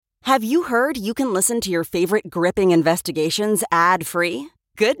Have you heard you can listen to your favorite gripping investigations ad-free?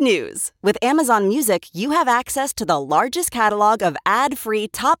 Good news! With Amazon Music, you have access to the largest catalog of ad-free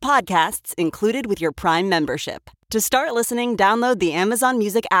top podcasts included with your Prime membership. To start listening, download the Amazon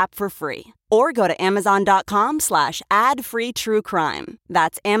Music app for free or go to amazon.com/ad-free true crime.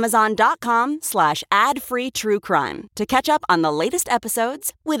 That's amazon.com/ad-free true crime to catch up on the latest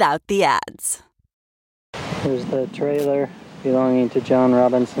episodes without the ads. Here's the trailer belonging to John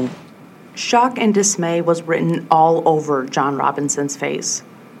Robinson. Shock and dismay was written all over John Robinson's face.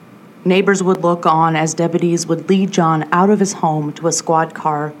 Neighbors would look on as deputies would lead John out of his home to a squad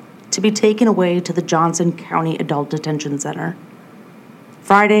car to be taken away to the Johnson County Adult Detention Center.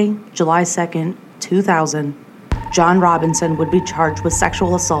 Friday, July 2nd, 2000, John Robinson would be charged with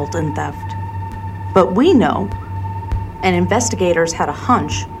sexual assault and theft. But we know, and investigators had a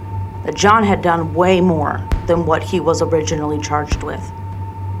hunch, that John had done way more than what he was originally charged with.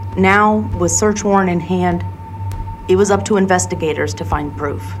 Now, with search warrant in hand, it was up to investigators to find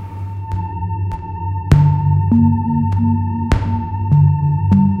proof.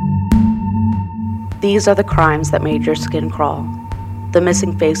 These are the crimes that made your skin crawl. The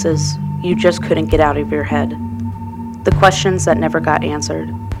missing faces you just couldn't get out of your head. The questions that never got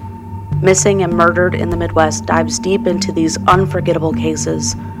answered. Missing and Murdered in the Midwest dives deep into these unforgettable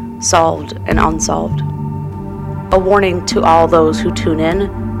cases, solved and unsolved. A warning to all those who tune in,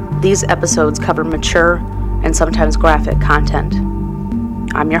 these episodes cover mature and sometimes graphic content.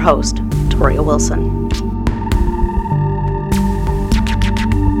 I'm your host, Toria Wilson.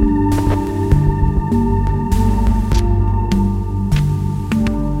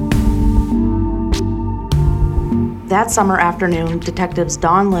 That summer afternoon, detectives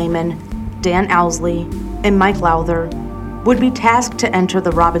Don Lehman, Dan Owsley, and Mike Lowther would be tasked to enter the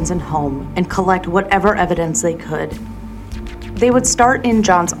Robinson home and collect whatever evidence they could. They would start in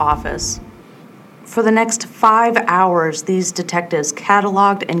John's office. For the next 5 hours, these detectives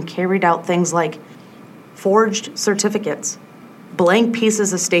cataloged and carried out things like forged certificates, blank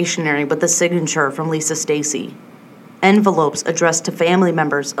pieces of stationery with the signature from Lisa Stacy, envelopes addressed to family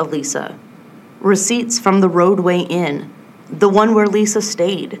members of Lisa, receipts from the Roadway Inn, the one where Lisa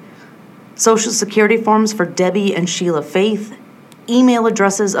stayed, Social Security forms for Debbie and Sheila Faith, email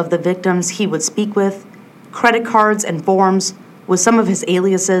addresses of the victims he would speak with, credit cards and forms with some of his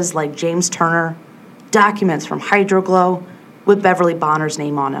aliases like James Turner, documents from Hydroglow with Beverly Bonner's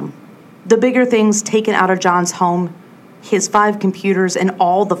name on them. The bigger things taken out of John's home, his 5 computers and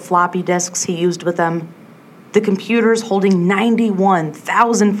all the floppy disks he used with them, the computers holding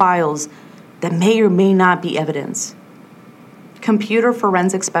 91,000 files that may or may not be evidence. Computer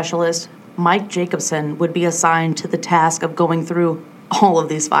forensic specialist Mike Jacobson would be assigned to the task of going through all of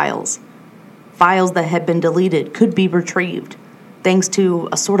these files. Files that had been deleted could be retrieved, thanks to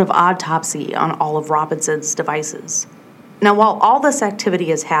a sort of autopsy on all of Robinson's devices. Now, while all this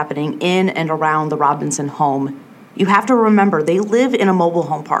activity is happening in and around the Robinson home, you have to remember they live in a mobile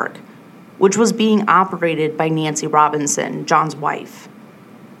home park, which was being operated by Nancy Robinson, John's wife.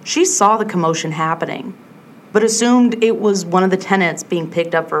 She saw the commotion happening, but assumed it was one of the tenants being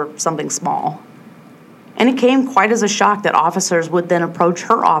picked up for something small. And it came quite as a shock that officers would then approach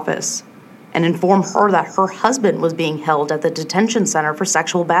her office and inform her that her husband was being held at the detention center for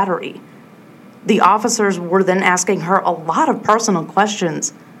sexual battery. The officers were then asking her a lot of personal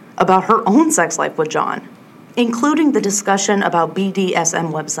questions about her own sex life with John, including the discussion about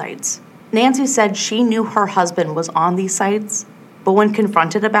BDSM websites. Nancy said she knew her husband was on these sites, but when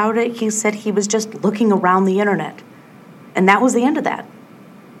confronted about it, he said he was just looking around the internet. And that was the end of that.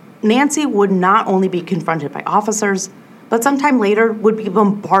 Nancy would not only be confronted by officers, but sometime later would be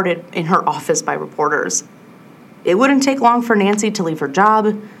bombarded in her office by reporters. It wouldn't take long for Nancy to leave her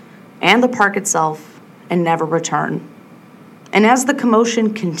job and the park itself and never return. And as the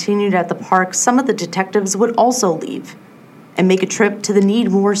commotion continued at the park, some of the detectives would also leave and make a trip to the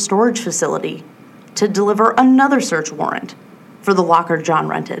Needmore storage facility to deliver another search warrant for the locker John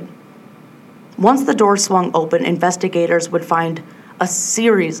rented. Once the door swung open, investigators would find a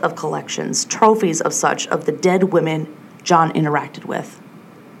series of collections, trophies of such, of the dead women John interacted with.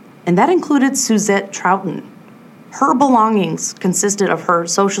 And that included Suzette Troughton. Her belongings consisted of her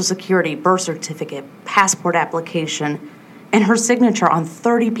Social Security, birth certificate, passport application, and her signature on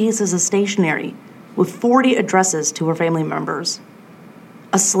 30 pieces of stationery with 40 addresses to her family members.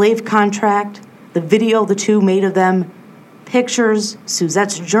 A slave contract, the video the two made of them, pictures,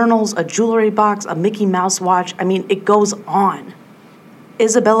 Suzette's journals, a jewelry box, a Mickey Mouse watch. I mean, it goes on.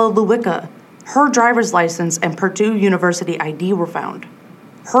 Isabella Lewicka, her driver's license and Purdue University ID were found.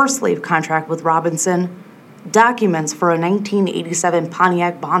 Her slave contract with Robinson, documents for a 1987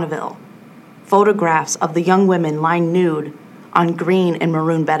 Pontiac Bonneville, photographs of the young women lying nude on green and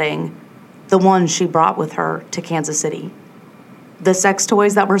maroon bedding, the ones she brought with her to Kansas City. The sex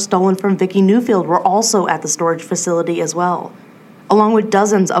toys that were stolen from Vicki Newfield were also at the storage facility as well, along with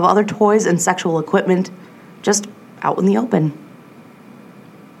dozens of other toys and sexual equipment just out in the open.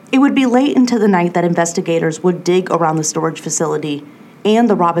 It would be late into the night that investigators would dig around the storage facility and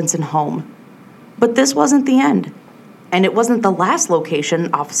the Robinson home. But this wasn't the end, and it wasn't the last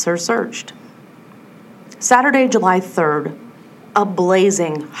location officers searched. Saturday, July 3rd, a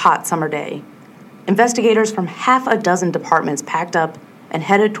blazing hot summer day, investigators from half a dozen departments packed up and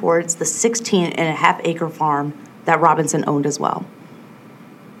headed towards the 16.5-acre farm that Robinson owned as well.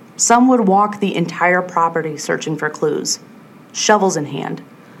 Some would walk the entire property searching for clues, shovels in hand.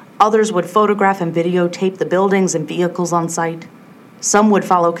 Others would photograph and videotape the buildings and vehicles on site. Some would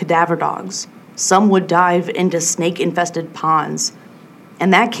follow cadaver dogs. Some would dive into snake-infested ponds.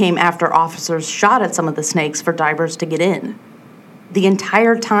 And that came after officers shot at some of the snakes for divers to get in. The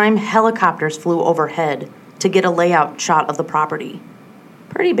entire time, helicopters flew overhead to get a layout shot of the property.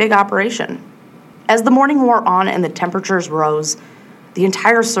 Pretty big operation. As the morning wore on and the temperatures rose, the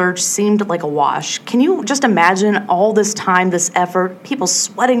entire search seemed like a wash. Can you just imagine all this time, this effort, people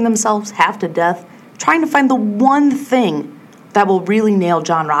sweating themselves half to death, trying to find the one thing that will really nail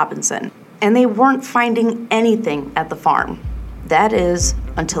John Robinson? And they weren't finding anything at the farm. That is,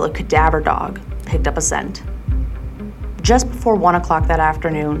 until a cadaver dog picked up a scent. Just before 1 o'clock that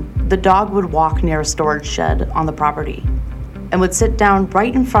afternoon, the dog would walk near a storage shed on the property and would sit down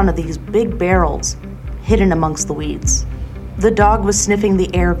right in front of these big barrels hidden amongst the weeds. The dog was sniffing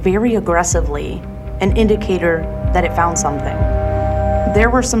the air very aggressively, an indicator that it found something. There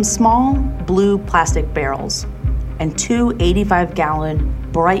were some small blue plastic barrels and 2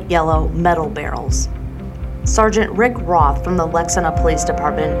 85-gallon bright yellow metal barrels. Sergeant Rick Roth from the Lexington Police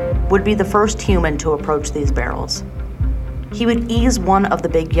Department would be the first human to approach these barrels. He would ease one of the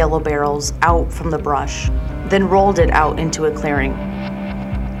big yellow barrels out from the brush, then rolled it out into a clearing.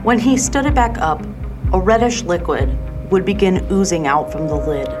 When he stood it back up, a reddish liquid would begin oozing out from the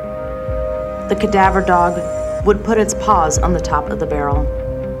lid. The cadaver dog would put its paws on the top of the barrel.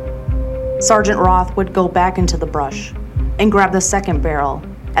 Sergeant Roth would go back into the brush and grab the second barrel.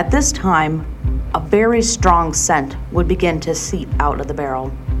 At this time, a very strong scent would begin to seep out of the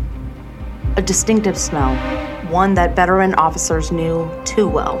barrel. A distinctive smell, one that veteran officers knew too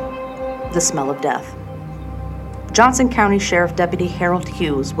well, the smell of death. Johnson County Sheriff Deputy Harold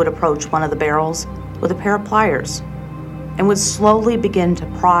Hughes would approach one of the barrels with a pair of pliers and would slowly begin to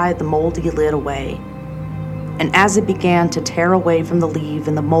pry the moldy lid away. And as it began to tear away from the leaf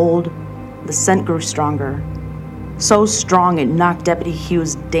and the mold, the scent grew stronger. So strong it knocked Deputy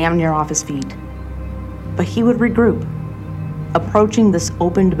Hughes damn near off his feet. But he would regroup, approaching this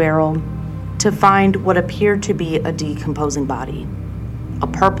opened barrel to find what appeared to be a decomposing body, a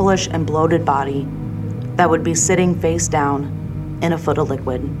purplish and bloated body that would be sitting face down in a foot of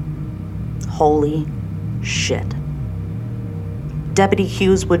liquid. Holy shit. Deputy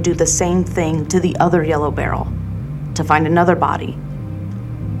Hughes would do the same thing to the other yellow barrel to find another body.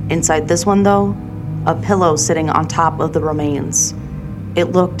 Inside this one, though, a pillow sitting on top of the remains.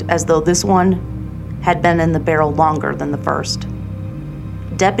 It looked as though this one had been in the barrel longer than the first.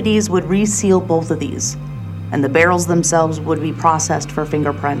 Deputies would reseal both of these, and the barrels themselves would be processed for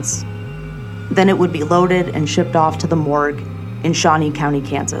fingerprints. Then it would be loaded and shipped off to the morgue in Shawnee County,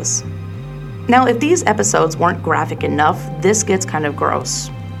 Kansas. Now, if these episodes weren't graphic enough, this gets kind of gross.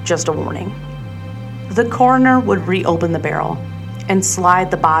 Just a warning. The coroner would reopen the barrel and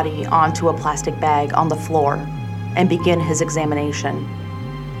slide the body onto a plastic bag on the floor and begin his examination.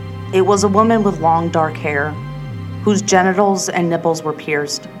 It was a woman with long dark hair whose genitals and nipples were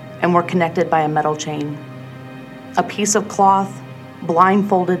pierced and were connected by a metal chain. A piece of cloth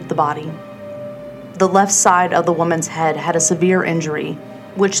blindfolded the body. The left side of the woman's head had a severe injury,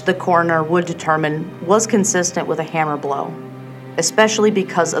 which the coroner would determine was consistent with a hammer blow, especially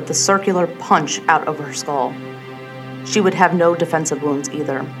because of the circular punch out of her skull. She would have no defensive wounds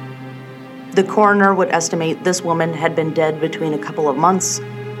either. The coroner would estimate this woman had been dead between a couple of months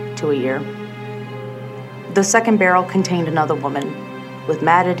to a year. The second barrel contained another woman with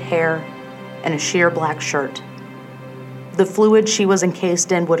matted hair and a sheer black shirt. The fluid she was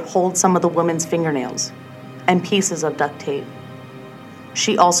encased in would hold some of the woman's fingernails and pieces of duct tape.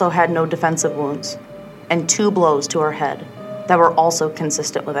 She also had no defensive wounds and 2 blows to her head that were also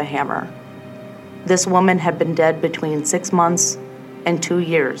consistent with a hammer. This woman had been dead between 6 months and 2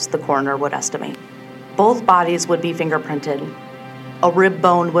 years, the coroner would estimate. Both bodies would be fingerprinted, A rib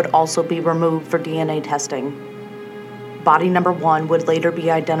bone would also be removed for DNA testing. Body number 1 would later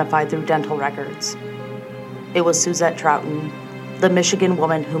be identified through dental records. It was Suzette Troughton, the Michigan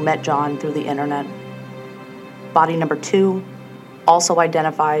woman who met John through the internet. Body number 2, also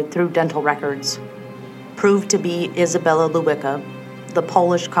identified through dental records, proved to be Isabella Lewicka, the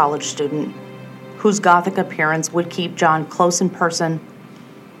Polish college student, whose Gothic appearance would keep John close in person,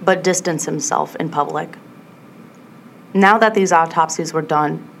 but distance himself in public. Now that these autopsies were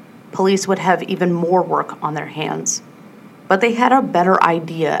done, police would have even more work on their hands, but they had a better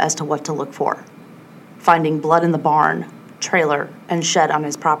idea as to what to look for, finding blood in the barn, trailer, and shed on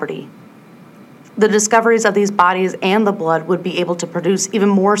his property. The discoveries of these bodies and the blood would be able to produce even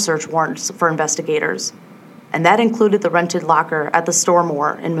more search warrants for investigators, and that included the rented locker at the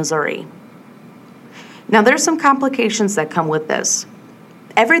Stormore in Missouri. Now, there's some complications that come with this.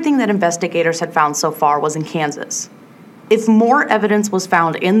 Everything that investigators had found so far was in Kansas. If more evidence was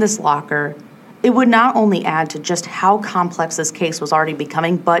found in this locker, it would not only add to just how complex this case was already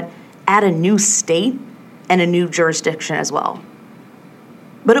becoming, but add a new state and a new jurisdiction as well.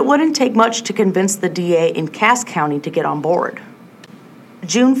 But it wouldn't take much to convince the DA in Cass County to get on board.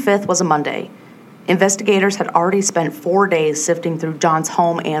 June 5th was a Monday. Investigators had already spent 4 days sifting through John's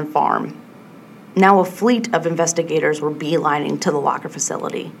home and farm. Now a fleet of investigators were beelining to the locker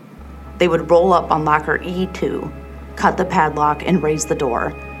facility. They would roll up on locker E2, cut the padlock, and raise the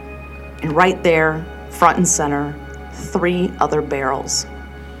door. And right there, front and center, 3 other barrels.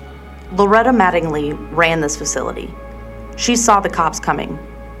 Loretta Mattingly ran this facility. She saw the cops coming,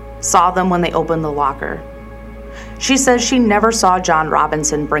 saw them when they opened the locker. She says she never saw John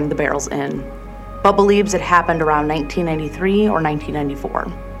Robinson bring the barrels in, but believes it happened around 1993 or 1994.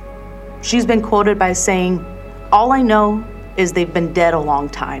 She's been quoted by saying, "All I know is they've been dead a long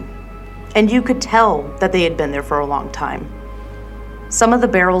time." And you could tell that they had been there for a long time. Some of the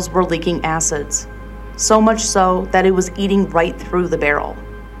barrels were leaking acids, so much so that it was eating right through the barrel.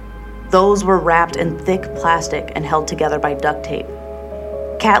 Those were wrapped in thick plastic and held together by duct tape.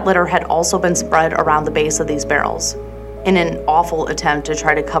 Cat litter had also been spread around the base of these barrels in an awful attempt to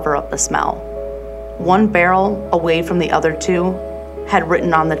try to cover up the smell. One barrel, away from the other 2, had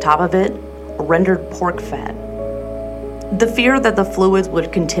written on the top of it, "rendered pork fat." The fear that the fluids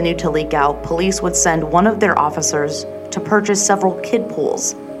would continue to leak out, police would send one of their officers to purchase several kid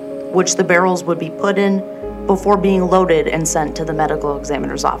pools, which the barrels would be put in before being loaded and sent to the medical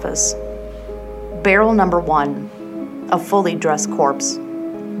examiner's office. Barrel number 1, a fully dressed corpse,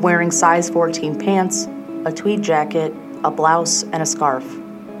 wearing size 14 pants, a tweed jacket, a blouse, and a scarf.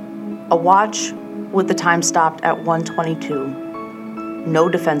 A watch with the time stopped at 1:22. No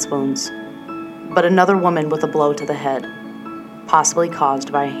defense wounds, but another woman with a blow to the head, possibly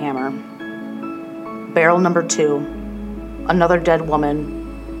caused by a hammer. Barrel number 2, another dead woman,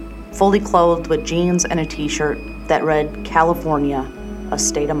 fully clothed with jeans and a t-shirt that read, "California, a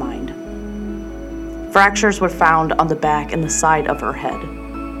state of mind." Fractures were found on the back and the side of her head.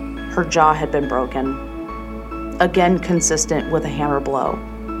 Her jaw had been broken, again consistent with a hammer blow,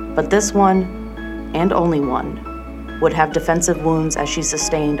 but this one, and only one, would have defensive wounds as she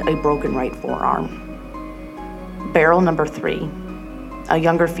sustained a broken right forearm. Barrel number 3, a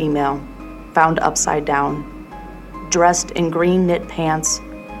younger female, found upside down, dressed in green knit pants,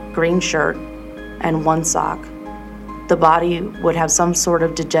 green shirt, and 1 sock. The body would have some sort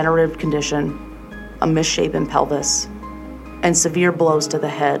of degenerative condition, a misshapen pelvis, and severe blows to the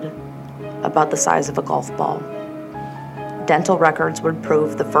head, about the size of a golf ball. Dental records would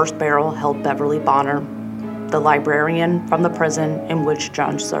prove the first barrel held Beverly Bonner, the librarian from the prison in which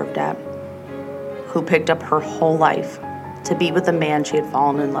John served at, who picked up her whole life to be with the man she had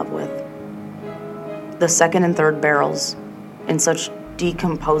fallen in love with. The second and third barrels, in such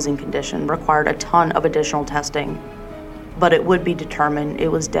decomposing condition, required a ton of additional testing, but it would be determined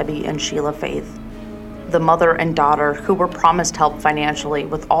it was Debbie and Sheila Faith, the mother and daughter who were promised help financially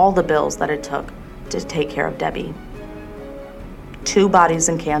with all the bills that it took to take care of Debbie. 2 bodies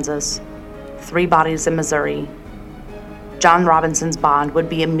in Kansas, 3 bodies in Missouri. John Robinson's bond would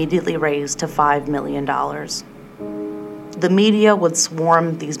be immediately raised to $5 million. The media would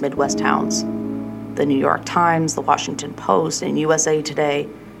swarm these Midwest towns. The New York Times, the Washington Post, and USA Today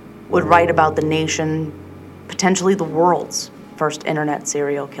would write about the nation, potentially the world's first internet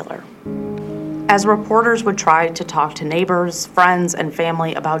serial killer. As reporters would try to talk to neighbors, friends, and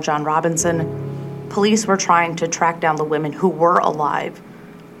family about John Robinson, police were trying to track down the women who were alive,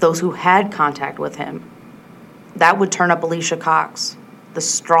 those who had contact with him. That would turn up Alicia Cox, the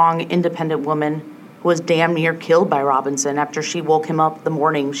strong, independent woman who was damn near killed by Robinson after she woke him up the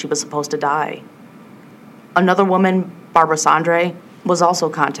morning she was supposed to die. Another woman, Barbara Sandre, was also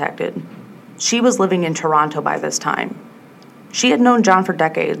contacted. She was living in Toronto by this time. She had known John for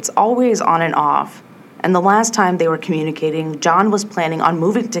decades, always on and off, and the last time they were communicating, John was planning on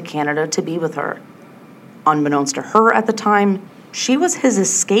moving to Canada to be with her. Unbeknownst to her at the time, she was his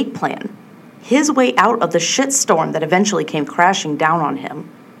escape plan, his way out of the shitstorm that eventually came crashing down on him.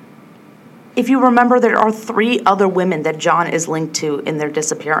 If you remember, there are 3 other women that John is linked to in their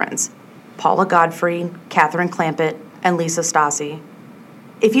disappearance: Paula Godfrey, Catherine Clampett, and Lisa Stassi.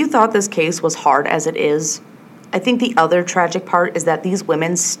 If you thought this case was hard as it is, I think the other tragic part is that these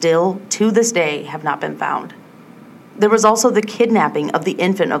women still, to this day, have not been found. There was also the kidnapping of the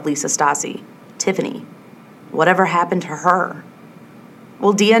infant of Lisa Stassi, Tiffany. Whatever happened to her?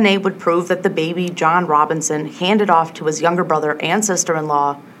 Well, DNA would prove that the baby John Robinson handed off to his younger brother and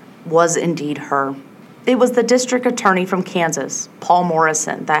sister-in-law was indeed her. It was the district attorney from Kansas, Paul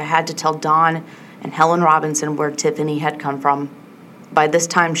Morrison, that had to tell Don and Helen Robinson where Tiffany had come from. By this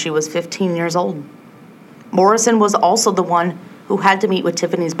time, she was 15 years old. Morrison was also the one who had to meet with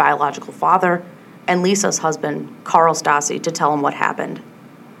Tiffany's biological father and Lisa's husband, Carl Stassi, to tell him what happened.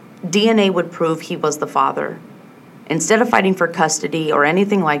 DNA would prove he was the father. Instead of fighting for custody or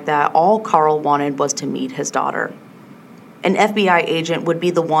anything like that, all Carl wanted was to meet his daughter. An FBI agent would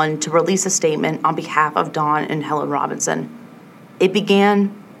be the one to release a statement on behalf of Don and Helen Robinson. It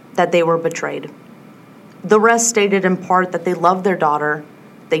began that they were betrayed. The rest stated in part that they loved their daughter,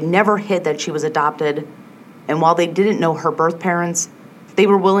 they never hid that she was adopted, and while they didn't know her birth parents, they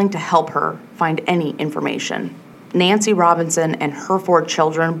were willing to help her find any information. Nancy Robinson and her 4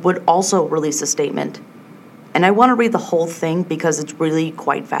 children would also release a statement. And I want to read the whole thing because it's really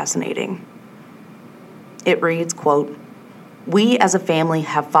quite fascinating. It reads, quote, "We as a family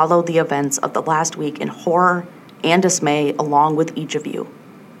have followed the events of the last week in horror and dismay along with each of you.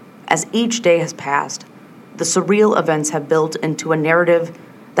 As each day has passed, the surreal events have built into a narrative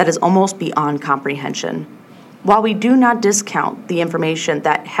that is almost beyond comprehension. While we do not discount the information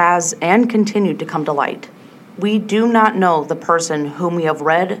that has and continued to come to light, we do not know the person whom we have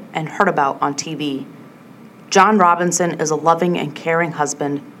read and heard about on TV. John Robinson is a loving and caring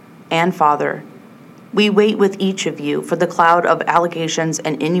husband and father. We wait with each of you for the cloud of allegations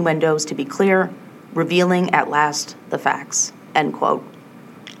and innuendos to be clear, revealing at last the facts." End quote.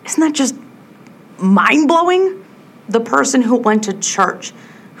 Isn't that just mind-blowing? The person who went to church,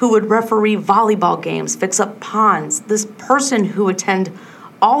 who would referee volleyball games, fix up ponds, this person who attended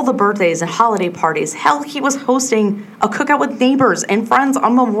all the birthdays and holiday parties. Hell, he was hosting a cookout with neighbors and friends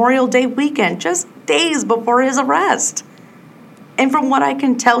on Memorial Day weekend, just days before his arrest. And from what I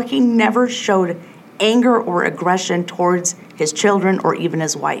can tell, he never showed anger or aggression towards his children or even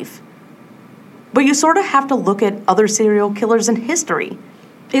his wife. But you sort of have to look at other serial killers in history.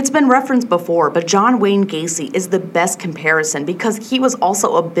 It's been referenced before, but John Wayne Gacy is the best comparison because he was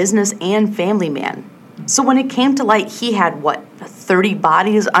also a business and family man. So when it came to light, he had, 30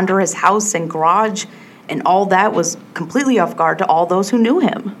 bodies under his house and garage, and all that was completely off guard to all those who knew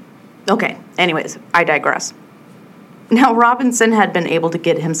him. Okay, anyways, I digress. Now, Robinson had been able to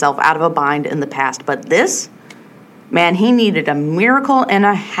get himself out of a bind in the past, but this? Man, he needed a miracle and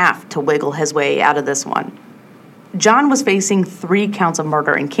a half to wiggle his way out of this one. John was facing 3 counts of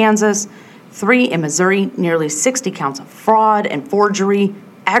murder in Kansas, 3 in Missouri, nearly 60 counts of fraud and forgery,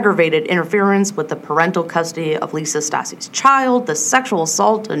 aggravated interference with the parental custody of Lisa Stassi's child, the sexual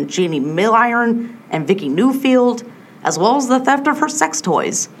assault on Jeannie Milliron and Vicki Newfield, as well as the theft of her sex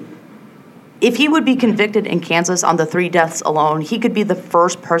toys. If he would be convicted in Kansas on the 3 deaths alone, he could be the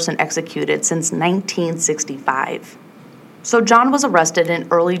first person executed since 1965. So John was arrested in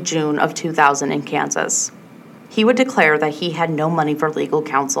early June of 2000 in Kansas. He would declare that he had no money for legal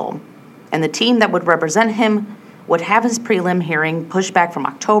counsel, and the team that would represent him would have his prelim hearing pushed back from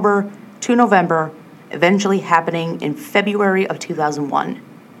October to November, eventually happening in February of 2001.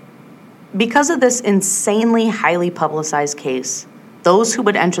 Because of this insanely highly publicized case, those who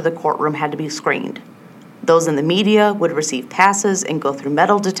would enter the courtroom had to be screened. Those in the media would receive passes and go through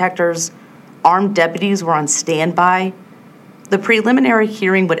metal detectors. Armed deputies were on standby. The preliminary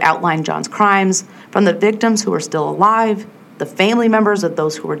hearing would outline John's crimes, from the victims who were still alive, the family members of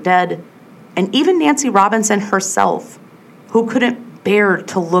those who were dead, and even Nancy Robinson herself, who couldn't bear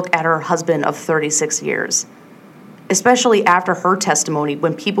to look at her husband of 36 years, especially after her testimony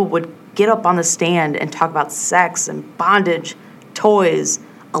when people would get up on the stand and talk about sex and bondage, toys,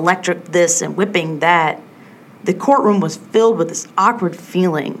 electric this and whipping that. The courtroom was filled with this awkward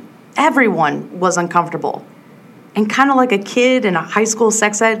feeling. Everyone was uncomfortable. And kind of like a kid in a high school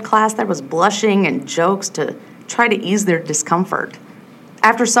sex ed class that was blushing and jokes to try to ease their discomfort.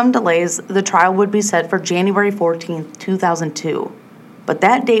 After some delays, the trial would be set for January 14th, 2002. But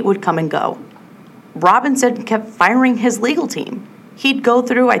that date would come and go. Robinson kept firing his legal team. He'd go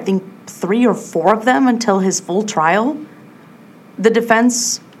through, I think, 3 or 4 of them until his full trial. The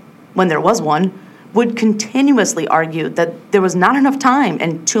defense, when there was one, would continuously argue that there was not enough time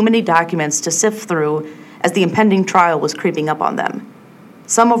and too many documents to sift through as the impending trial was creeping up on them.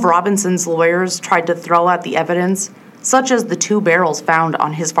 Some of Robinson's lawyers tried to throw out the evidence, such as the 2 barrels found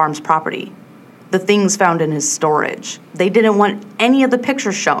on his farm's property, the things found in his storage. They didn't want any of the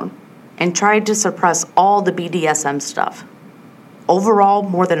pictures shown and tried to suppress all the BDSM stuff. Overall,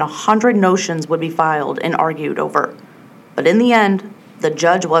 more than 100 motions would be filed and argued over. But in the end, the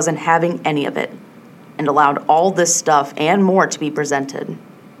judge wasn't having any of it and allowed all this stuff and more to be presented.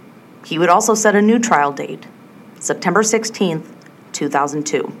 He would also set a new trial date, September 16th,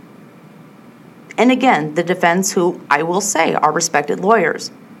 2002. And again, the defense, who I will say are respected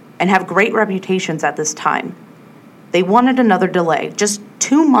lawyers and have great reputations at this time, they wanted another delay, just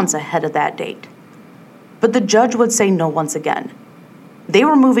 2 months ahead of that date. But the judge would say no once again. They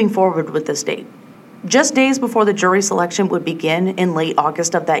were moving forward with this date. Just days before the jury selection would begin in late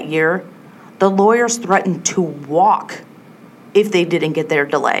August of that year, the lawyers threatened to walk if they didn't get their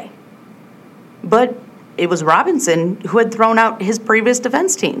delay. But it was Robinson who had thrown out his previous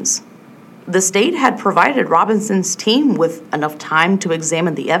defense teams. The state had provided Robinson's team with enough time to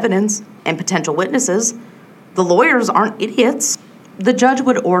examine the evidence and potential witnesses. The lawyers aren't idiots. The judge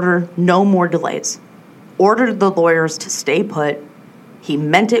would order no more delays, ordered the lawyers to stay put. He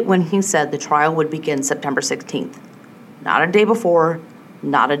meant it when he said the trial would begin September 16th. Not a day before,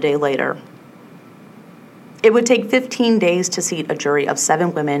 not a day later. It would take 15 days to seat a jury of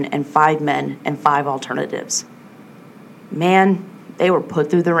 7 women and 5 men and 5 alternatives. Man, they were put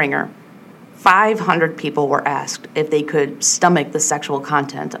through the ringer. 500 people were asked if they could stomach the sexual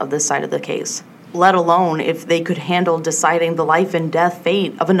content of this side of the case, let alone if they could handle deciding the life and death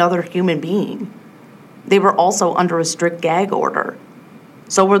fate of another human being. They were also under a strict gag order.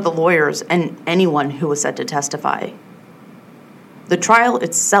 So were the lawyers and anyone who was set to testify. The trial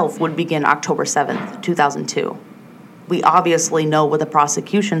itself would begin October 7th, 2002. We obviously know what the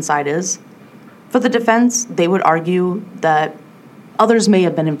prosecution side is. For the defense, they would argue that others may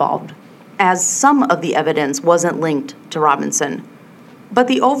have been involved, as some of the evidence wasn't linked to Robinson. But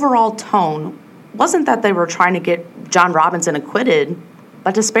the overall tone wasn't that they were trying to get John Robinson acquitted,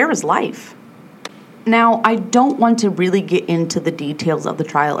 but to spare his life. Now, I don't want to really get into the details of the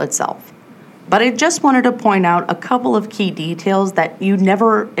trial itself, but I just wanted to point out a couple of key details that you'd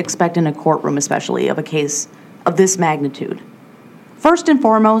never expect in a courtroom, especially of a case of this magnitude. First and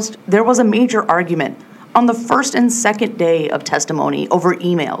foremost, there was a major argument on the first and second day of testimony over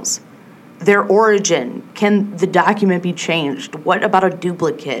emails. Their origin, can the document be changed? What about a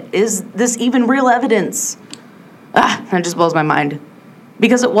duplicate? Is this even real evidence? That just blows my mind.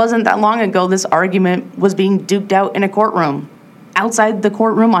 Because it wasn't that long ago this argument was being duked out in a courtroom. Outside the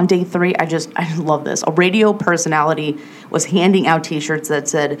courtroom on day 3, I love this. A radio personality was handing out t-shirts that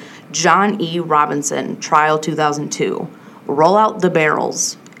said, John E. Robinson, Trial 2002. Roll out the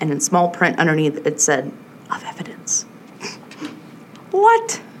barrels. And in small print underneath it said, of evidence.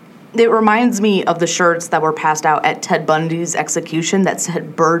 What? It reminds me of the shirts that were passed out at Ted Bundy's execution that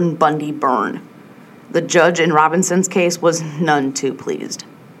said, Burn Bundy Burn. The judge in Robinson's case was none too pleased.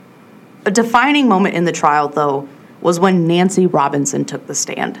 A defining moment in the trial, though, was when Nancy Robinson took the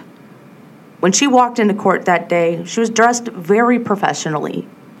stand. When she walked into court that day, she was dressed very professionally,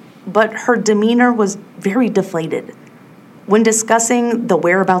 but her demeanor was very deflated. When discussing the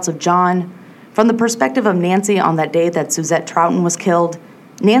whereabouts of John, from the perspective of Nancy on that day that Suzette Troughton was killed,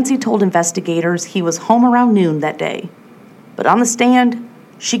 Nancy told investigators he was home around noon that day. But on the stand,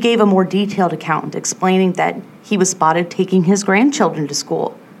 she gave a more detailed account, explaining that he was spotted taking his grandchildren to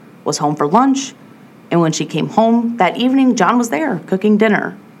school, was home for lunch, and when she came home that evening, John was there cooking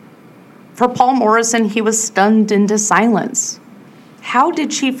dinner. For Paul Morrison, he was stunned into silence. How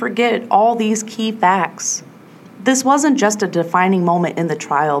did she forget all these key facts? This wasn't just a defining moment in the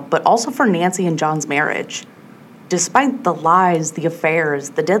trial, but also for Nancy and John's marriage. Despite the lies, the affairs,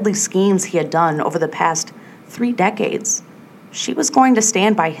 the deadly schemes he had done over the past 3 decades, she was going to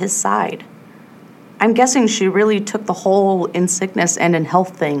stand by his side. I'm guessing she really took the whole in sickness and in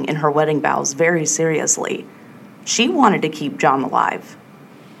health thing in her wedding vows very seriously. She wanted to keep John alive.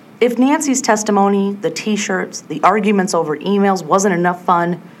 If Nancy's testimony, the t-shirts, the arguments over emails wasn't enough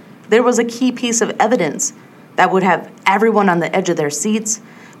fun, there was a key piece of evidence that would have everyone on the edge of their seats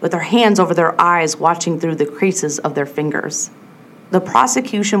with their hands over their eyes watching through the creases of their fingers. The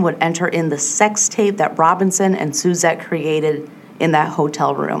prosecution would enter in the sex tape that Robinson and Suzette created in that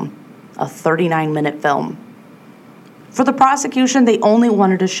hotel room, a 39-minute film. For the prosecution, they only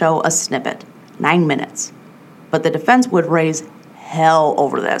wanted to show a snippet, 9 minutes. But the defense would raise hell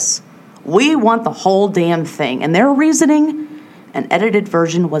over this. We want the whole damn thing, and their reasoning, an edited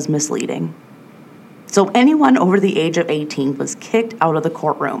version was misleading. So anyone over the age of 18 was kicked out of the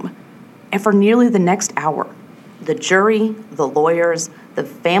courtroom. And for nearly the next hour, the jury, the lawyers, the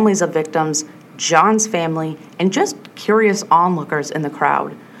families of victims, John's family, and just curious onlookers in the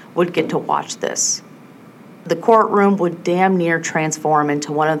crowd would get to watch this. The courtroom would damn near transform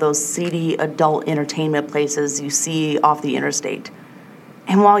into one of those seedy adult entertainment places you see off the interstate.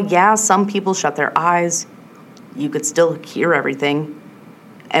 And while, yeah, some people shut their eyes, you could still hear everything.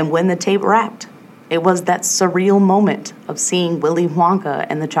 And when the tape wrapped, it was that surreal moment of seeing Willy Wonka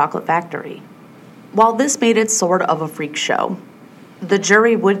and the Chocolate Factory. While this made it sort of a freak show, the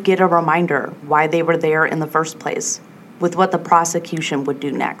jury would get a reminder why they were there in the first place, with what the prosecution would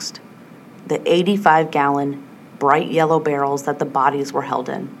do next. The 85-gallon, bright yellow barrels that the bodies were held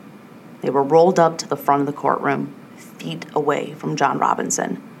in. They were rolled up to the front of the courtroom, feet away from John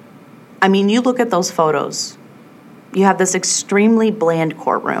Robinson. I mean, you look at those photos. You have this extremely bland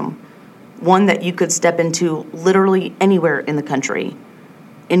courtroom, one that you could step into literally anywhere in the country,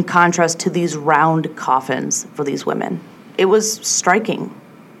 in contrast to these round coffins for these women. It was striking,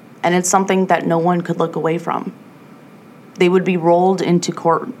 and it's something that no one could look away from. They would be rolled into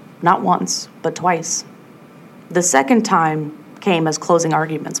court not once, but twice. The second time came as closing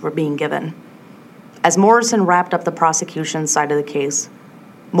arguments were being given. As Morrison wrapped up the prosecution's side of the case,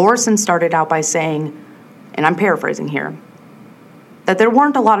 Morrison started out by saying, and I'm paraphrasing here, that there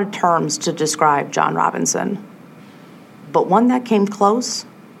weren't a lot of terms to describe John Robinson, but one that came close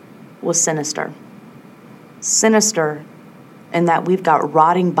was sinister. Sinister in that we've got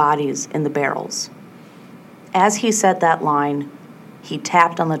rotting bodies in the barrels. As he said that line, he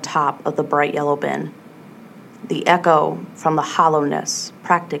tapped on the top of the bright yellow bin. The echo from the hollowness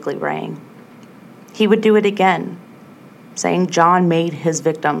practically rang. He would do it again, saying John made his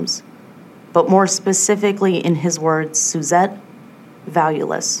victims, but more specifically in his words, Suzette,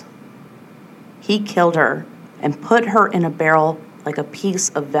 valueless. He killed her and put her in a barrel like a piece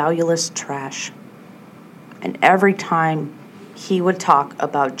of valueless trash. And every time he would talk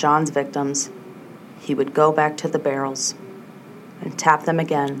about John's victims, he would go back to the barrels and tap them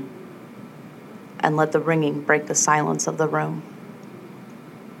again and let the ringing break the silence of the room.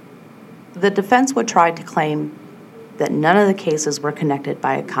 The defense would try to claim that none of the cases were connected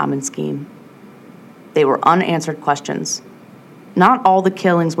by a common scheme. They were unanswered questions. Not all the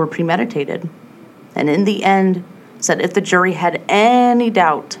killings were premeditated, and in the end said if the jury had any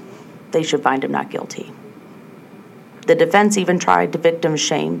doubt, they should find him not guilty. The defense even tried to victim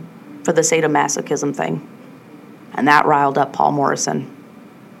shame for the sadomasochism thing, and that riled up Paul Morrison.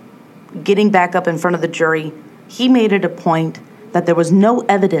 Getting back up in front of the jury, he made it a point that there was no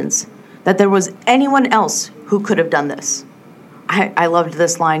evidence that there was anyone else who could have done this. I loved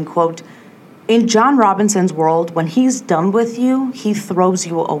this line, quote, "In John Robinson's world, when he's done with you, he throws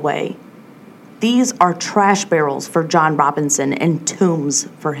you away. These are trash barrels for John Robinson and tombs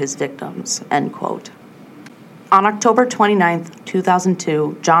for his victims," end quote. On October 29th,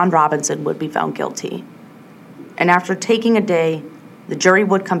 2002, John Robinson would be found guilty. And after taking a day, the jury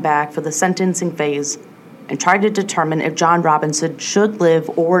would come back for the sentencing phase and try to determine if John Robinson should live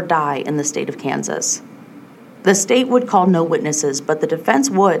or die in the state of Kansas. The state would call no witnesses, but the defense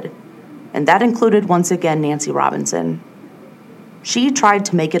would, and that included once again Nancy Robinson. She tried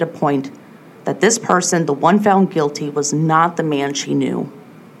to make it a point that this person, the one found guilty, was not the man she knew.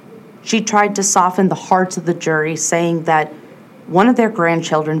 She tried to soften the hearts of the jury, saying that one of their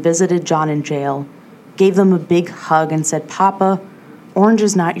grandchildren visited John in jail, gave them a big hug, and said, "Papa, orange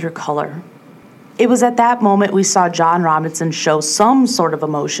is not your color." It was at that moment we saw John Robinson show some sort of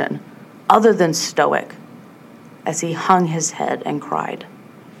emotion, other than stoic, as he hung his head and cried.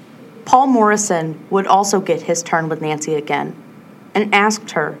 Paul Morrison would also get his turn with Nancy again, and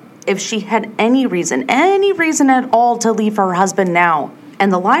asked her if she had any reason at all to leave her husband now.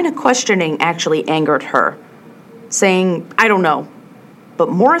 And the line of questioning actually angered her, saying, "I don't know."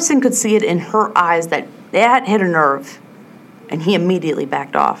 But Morrison could see it in her eyes that hit a nerve, and he immediately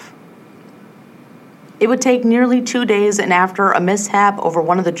backed off. It would take nearly 2 days, and after a mishap over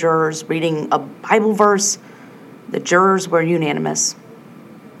one of the jurors reading a Bible verse, the jurors were unanimous.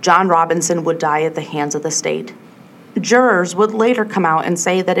 John Robinson would die at the hands of the state. Jurors would later come out and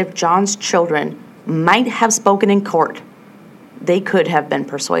say that if John's children might have spoken in court, they could have been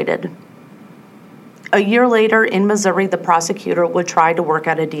persuaded. A year later, in Missouri, the prosecutor would try to work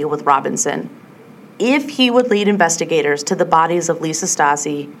out a deal with Robinson if he would lead investigators to the bodies of Lisa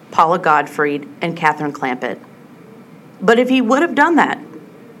Stasi, Paula Gottfried, and Catherine Clampett. But if he would have done that,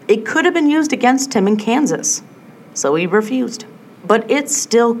 it could have been used against him in Kansas. So he refused. But it's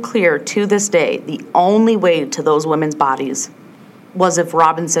still clear to this day the only way to those women's bodies was if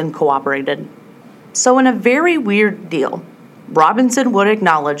Robinson cooperated. So in a very weird deal, Robinson would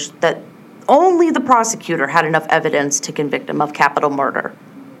acknowledge that only the prosecutor had enough evidence to convict him of capital murder.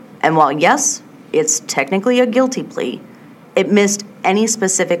 And while yes, it's technically a guilty plea, it missed any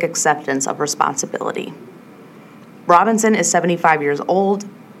specific acceptance of responsibility. Robinson is 75 years old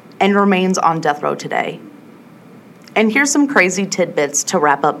and remains on death row today. And here's some crazy tidbits to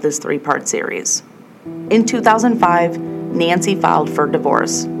wrap up this 3-part series. In 2005, Nancy filed for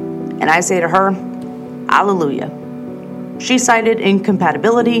divorce, and I say to her, hallelujah. She cited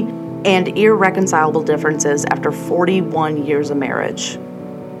incompatibility and irreconcilable differences after 41 years of marriage.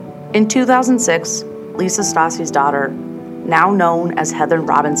 In 2006, Lisa Stassi's daughter, now known as Heather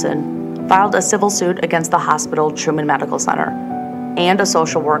Robinson, filed a civil suit against the hospital Truman Medical Center and a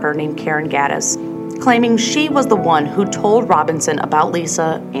social worker named Karen Gaddis, claiming she was the one who told Robinson about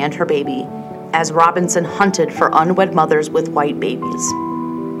Lisa and her baby, as Robinson hunted for unwed mothers with white babies.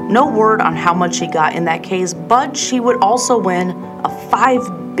 No word on how much she got in that case, but she would also win a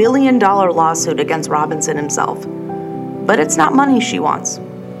 $5 billion lawsuit against Robinson himself. But it's not money she wants.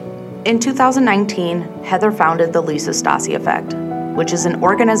 In 2019, Heather founded the Lisa Stassi Effect, which is an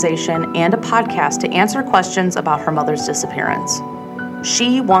organization and a podcast to answer questions about her mother's disappearance.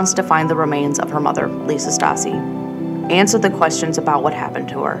 She wants to find the remains of her mother, Lisa Stassi, answer the questions about what happened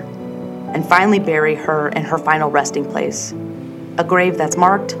to her, and finally bury her in her final resting place, a grave that's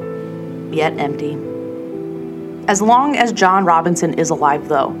marked, yet empty. As long as John Robinson is alive,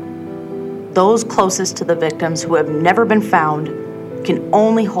 though, those closest to the victims who have never been found can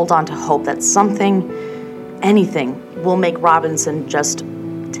only hold on to hope that something, anything, will make Robinson just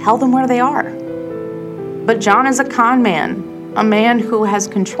tell them where they are. But John is a con man, a man who has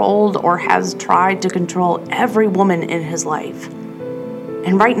controlled or has tried to control every woman in his life.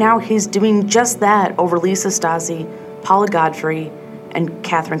 And right now he's doing just that over Lisa Stassi, Paula Godfrey, and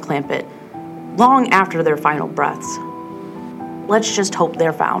Catherine Clampett, long after their final breaths. Let's just hope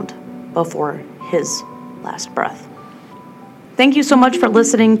they're found before his last breath. Thank you so much for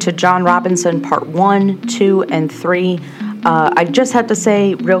listening to John Robinson Part 1, 2, and 3. I just have to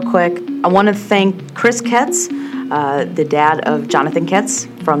say real quick, I want to thank Chris Ketz, the dad of Jonathan Ketz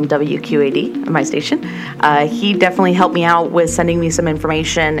from WQAD, my station. He definitely helped me out with sending me some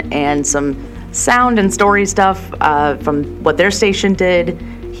information and some sound and story stuff from what their station did.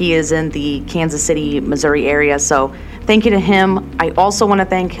 He is in the Kansas City, Missouri area, so thank you to him. I also want to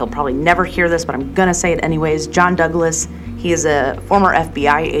thank, he'll probably never hear this, but I'm going to say it anyways, John Douglas. He is a former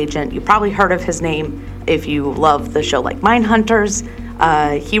FBI agent. You probably heard of his name if you love the show like Mindhunters.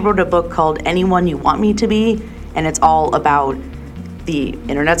 He wrote a book called Anyone You Want Me to Be, and it's all about the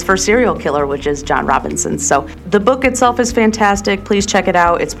internet's first serial killer, which is John Robinson. So the book itself is fantastic. Please check it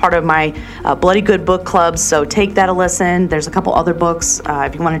out. It's part of my Bloody Good book club, so take that a listen. There's a couple other books.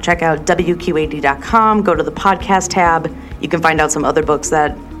 If you want to check out WQAD.com, go to the podcast tab. You can find out some other books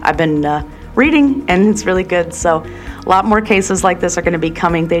that I've been reading, and it's really good. So a lot more cases like this are going to be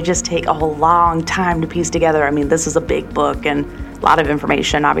coming. They just take a whole long time to piece together. I mean, this is a big book and a lot of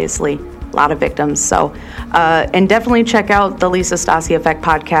information, obviously, a lot of victims. So, and definitely check out the Lisa Stassi Effect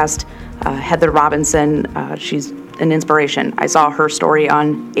podcast. Heather Robinson, she's an inspiration. I saw her story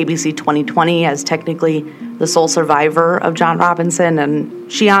on ABC 2020 as technically the sole survivor of John Robinson,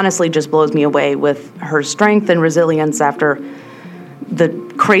 and she honestly just blows me away with her strength and resilience after the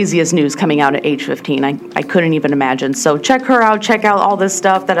craziest news coming out at age 15. I couldn't even imagine. So check her out. Check out all this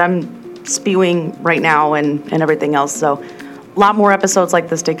stuff that I'm spewing right now and everything else. So a lot more episodes like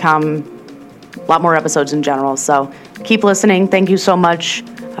this to come. A lot more episodes in general. So keep listening. Thank you so much.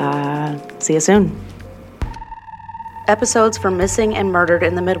 See you soon. Episodes for Missing and Murdered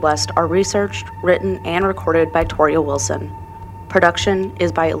in the Midwest are researched, written, and recorded by Toria Wilson. Production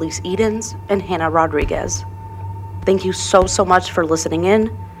is by Elise Edens and Hannah Rodriguez. Thank you so much for listening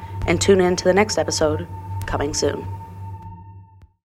in, and tune in to the next episode, coming soon.